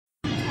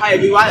Hi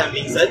everyone, I'm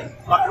Vincent.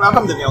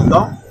 Welcome to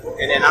Myeongdong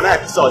and another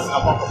episode of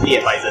Singapore Property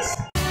Advisors.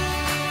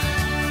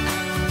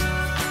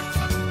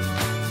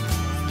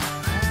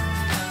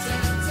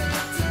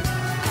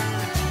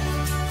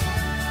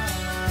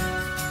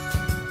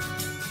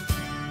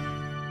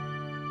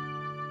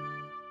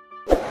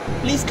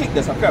 Please click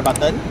the subscribe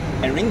button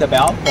and ring the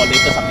bell for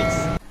latest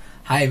updates.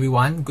 Hi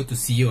everyone, good to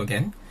see you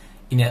again.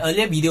 In an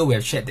earlier video, we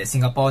have shared that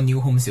Singapore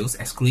new home sales,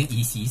 excluding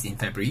ECs in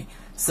February,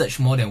 surged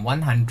more than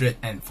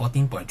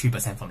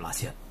 114.3% from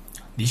last year.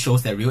 This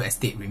shows that real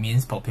estate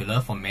remains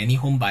popular for many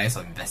home buyers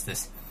or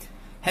investors.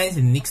 Hence,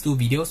 in the next two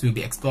videos, we'll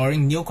be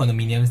exploring new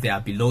condominiums that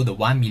are below the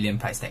 1 million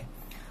price tag.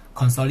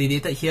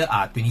 Consolidated here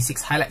are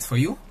 26 highlights for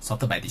you,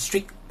 sorted by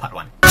district, part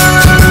 1.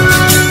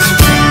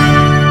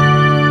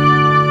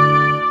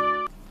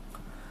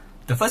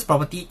 The first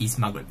property is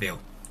Margaret Vale.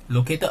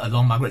 Located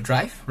along Margaret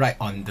Drive, right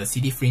on the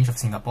city fringe of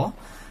Singapore,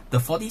 the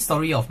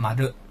 40-storey of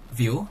Margaret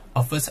Vale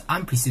offers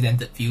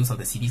unprecedented views of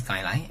the city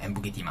skyline and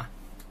Bukit Timah.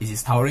 It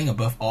is towering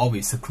above all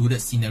with secluded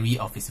scenery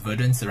of its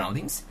verdant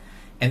surroundings,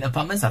 and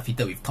apartments are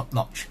fitted with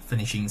top-notch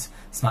furnishings,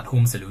 smart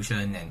home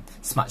solution, and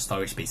smart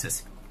storage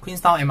spaces.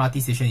 Queenstown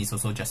MRT station is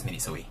also just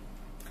minutes away.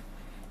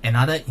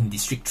 Another in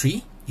District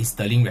 3 is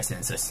Sterling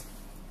Residences.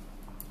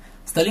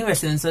 Sterling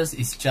Residences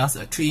is just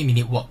a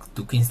 3-minute walk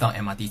to Queenstown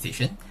MRT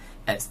station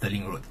at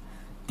Sterling Road.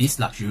 This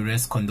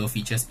luxurious condo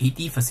features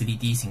 80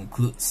 facilities,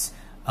 includes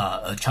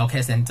a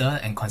childcare centre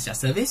and concierge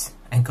service,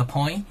 Anchor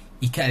Point,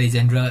 IKEA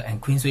Alexandra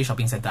and Queensway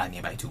Shopping Centre are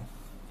nearby too.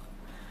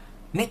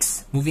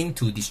 Next, moving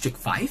to District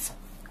 5,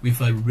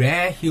 with a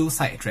rare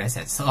hillside address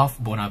at South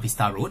Buona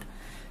Vista Road,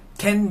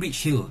 Kent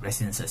Hill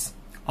Residences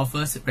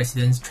offers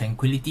residents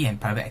tranquility and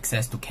private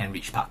access to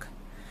Kent Park.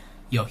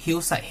 Your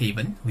hillside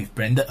haven with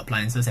branded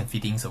appliances and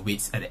fittings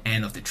awaits at the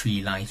end of the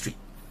tree-lined street.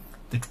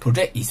 The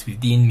project is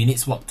within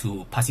minutes walk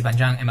to Pasir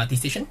Panjang MRT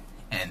station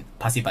and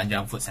Pasir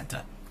Panjang Food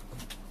Centre.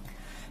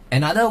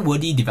 Another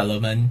worthy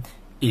development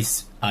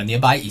is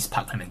nearby is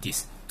Parc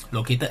Clematis.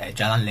 Located at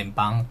Jalan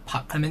Lempang,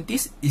 Parc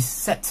Clematis is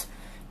set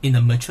in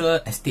a mature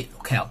estate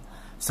locale,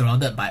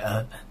 surrounded by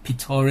a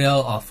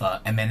pictorial of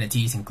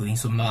amenities including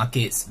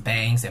supermarkets,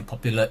 banks and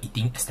popular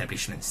eating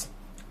establishments.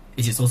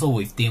 It is also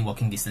within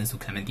walking distance to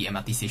Clementi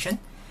MRT station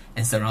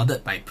and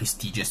surrounded by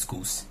prestigious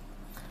schools.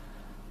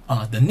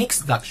 The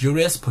next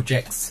luxurious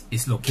project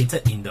is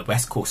located in the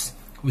West Coast.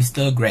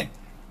 Whistler Grand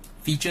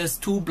features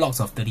 2 blocks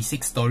of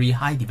 36-storey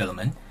high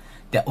development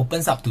that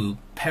opens up to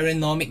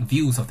panoramic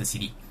views of the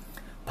city,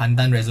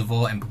 Pandan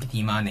Reservoir and Bukit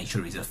Timah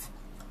Nature Reserve.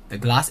 The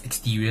glass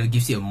exterior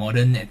gives it a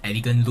modern and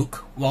elegant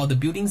look, while the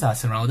buildings are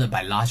surrounded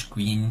by large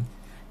green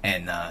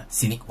and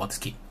scenic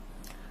waterscape.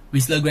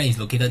 Whistler Grand is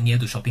located near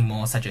to shopping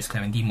malls such as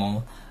Clementi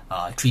Mall,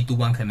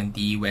 321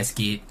 Clementi,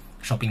 Westgate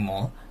Shopping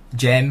Mall,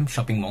 Gem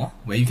Shopping Mall,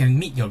 where you can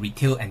meet your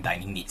retail and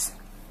dining needs.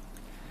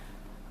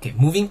 Okay,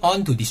 moving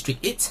on to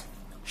District 8,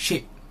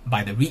 shaped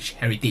by the rich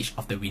heritage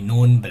of the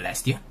renowned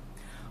Balestier,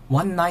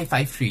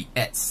 1953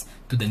 adds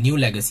to the new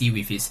legacy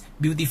with its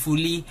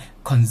beautifully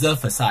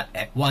conserved facade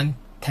at 1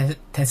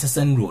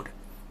 Tessenson Road.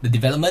 The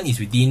development is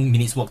within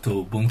minutes walk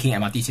to Boon King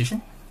MRT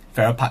station,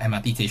 Farrer Park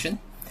MRT station.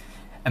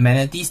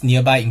 Amenities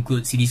nearby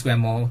include City Square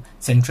Mall,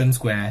 Centrum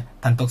Square,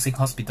 Tan Tock Seng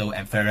Hospital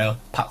and Farrer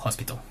Park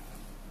Hospital.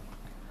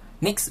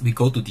 Next, we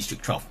go to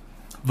District 12.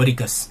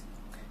 Verticus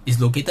is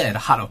located at the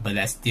heart of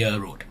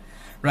Balestier Road,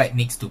 right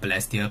next to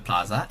Balestier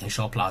Plaza and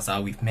Shaw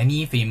Plaza with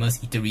many famous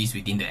eateries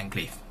within the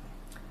enclave.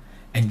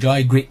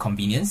 Enjoy great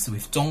convenience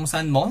with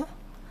Zhongshan Mall,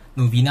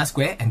 Novena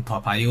Square and Toa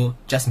Payoh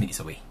just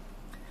minutes away.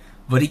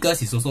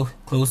 Verticus is also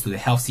close to the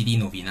Health City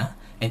Novena,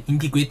 an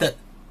integrated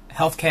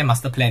healthcare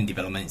master plan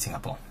development in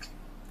Singapore.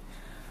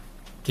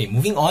 Okay,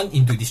 moving on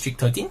into District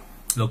 13,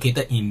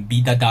 located in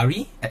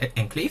Bidadari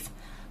Enclave,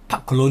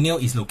 Park Colonial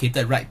is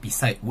located right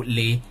beside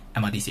Woodleigh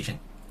MRT station.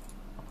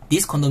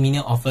 This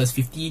condominium offers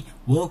 50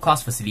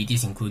 world-class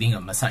facilities including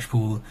a massage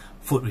pool,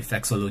 food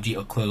reflexology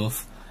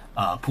alcove,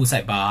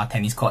 poolside bar,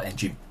 tennis court and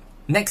gym.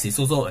 Next is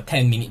also a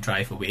 10-minute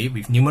drive away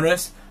with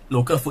numerous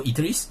local food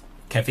eateries,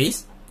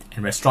 cafes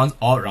and restaurants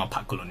all around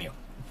Park Colonial.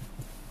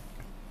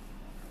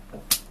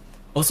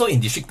 Also in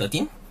District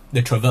 13,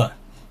 The Traverse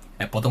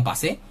at Potong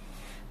Pasir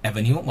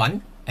Avenue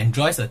 1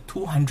 enjoys a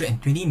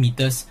 220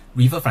 meters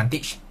river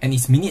frontage and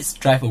is minutes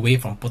drive away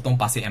from Potong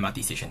Pasir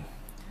MRT station.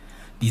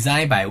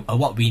 Designed by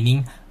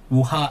award-winning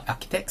Wuha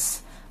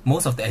architects,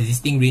 most of the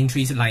existing rain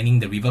trees lining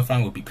the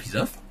riverfront will be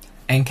preserved,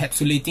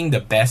 encapsulating the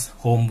best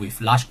home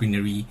with lush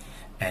greenery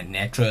and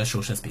natural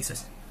social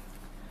spaces.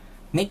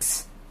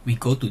 Next, we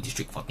go to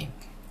District 14.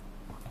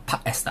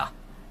 Parc Esta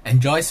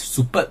enjoys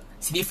superb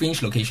city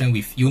fringe location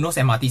with Eunos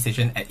MRT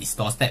station at its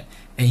doorstep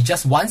and is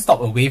just one stop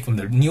away from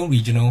the new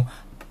regional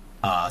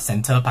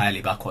Centre Paya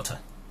Lebar Quarter.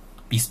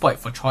 Bespoke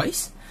for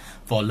choice,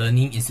 for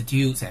learning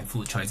institutes and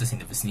food choices in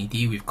the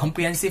vicinity with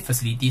comprehensive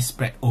facilities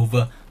spread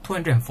over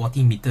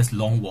 240 meters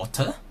long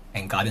water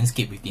and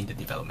gardenscape within the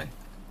development.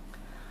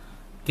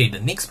 Okay,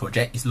 the next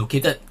project is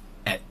located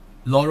at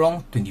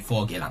Lorong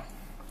 24 Geylang,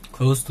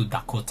 close to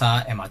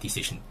Dakota MRT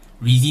station,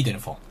 Rezi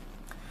 24.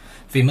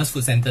 Famous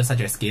food centers such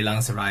as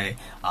Geylang Serai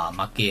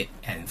Market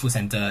and Food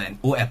Center and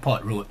Old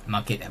Airport Road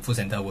Market and Food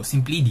Center will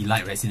simply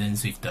delight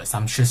residents with the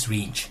sumptuous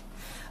range.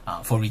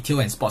 For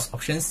retail and sports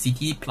options,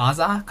 City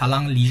Plaza,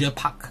 Kallang Leisure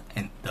Park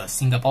and the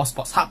Singapore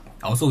Sports Hub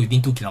are also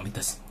within 2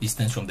 kilometers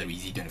distance from the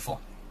Resi24.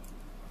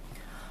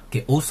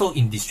 Okay, also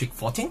in District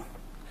 14,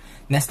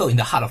 nestled in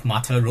the heart of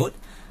Martyr Road,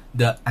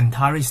 the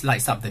Antares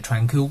lights up the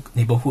tranquil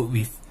neighborhood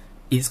with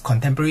its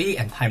contemporary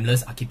and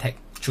timeless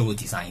architectural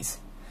designs.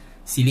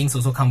 Ceilings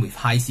also come with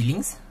high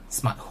ceilings,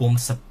 smart home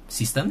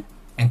system,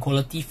 and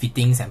quality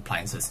fittings and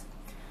appliances.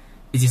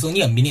 It is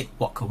only a minute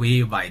walk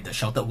away by the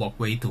sheltered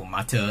walkway to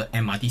Martyr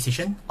MRT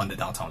station on the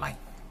downtown line.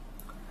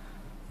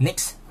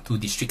 Next, to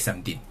District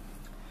 17.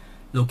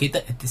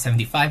 Located at the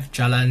 75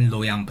 Jalan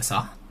Loyang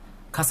Besar,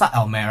 Casa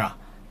Almera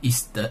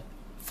is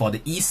for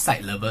the east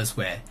side lovers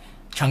where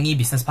Changi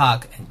Business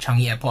Park and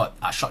Changi Airport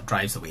are short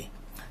drives away.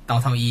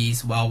 Downtown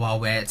East, Wild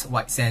Wild Wet,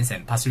 White Sands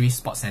and Pasir Ris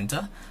Sports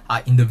Centre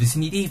are in the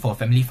vicinity for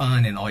family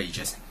fun and all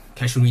ages.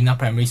 Casuarina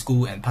Primary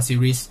School and Pasir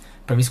Ris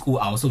Primary School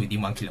are also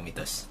within 1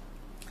 kilometers.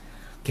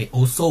 Okay,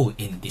 also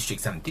in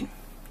District 17,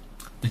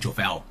 the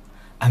Jovel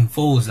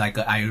unfolds like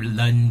an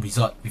island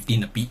resort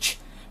within a beach,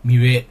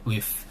 myriad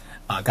with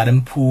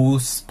garden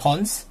pools,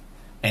 ponds,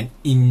 and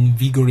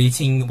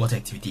invigorating water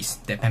activities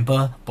that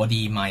pamper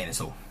body, mind and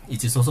soul.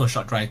 It is also a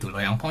short drive to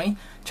Loyang Point,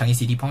 Changi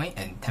City Point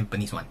and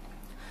Tampines 1.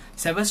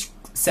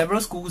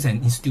 Several schools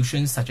and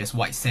institutions such as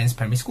White Sands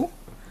Primary School,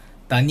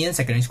 Danian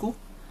Secondary School,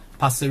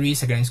 Pasir Ris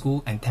Secondary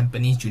School and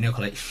Tampines Junior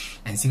College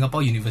and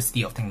Singapore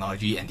University of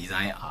Technology and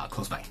Design are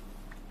close by.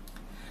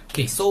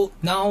 Okay, so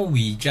now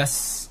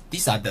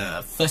these are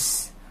the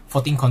first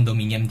 14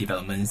 condominium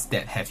developments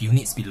that have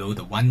units below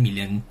the 1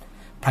 million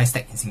price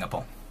tag in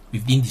Singapore,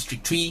 within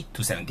District 3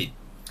 to 17.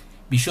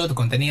 Be sure to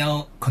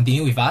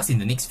continue with us in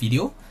the next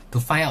video to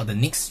find out the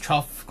next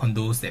 12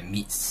 condos that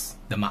meets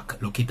the mark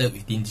located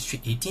within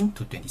District 18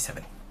 to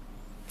 27.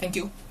 Thank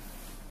you.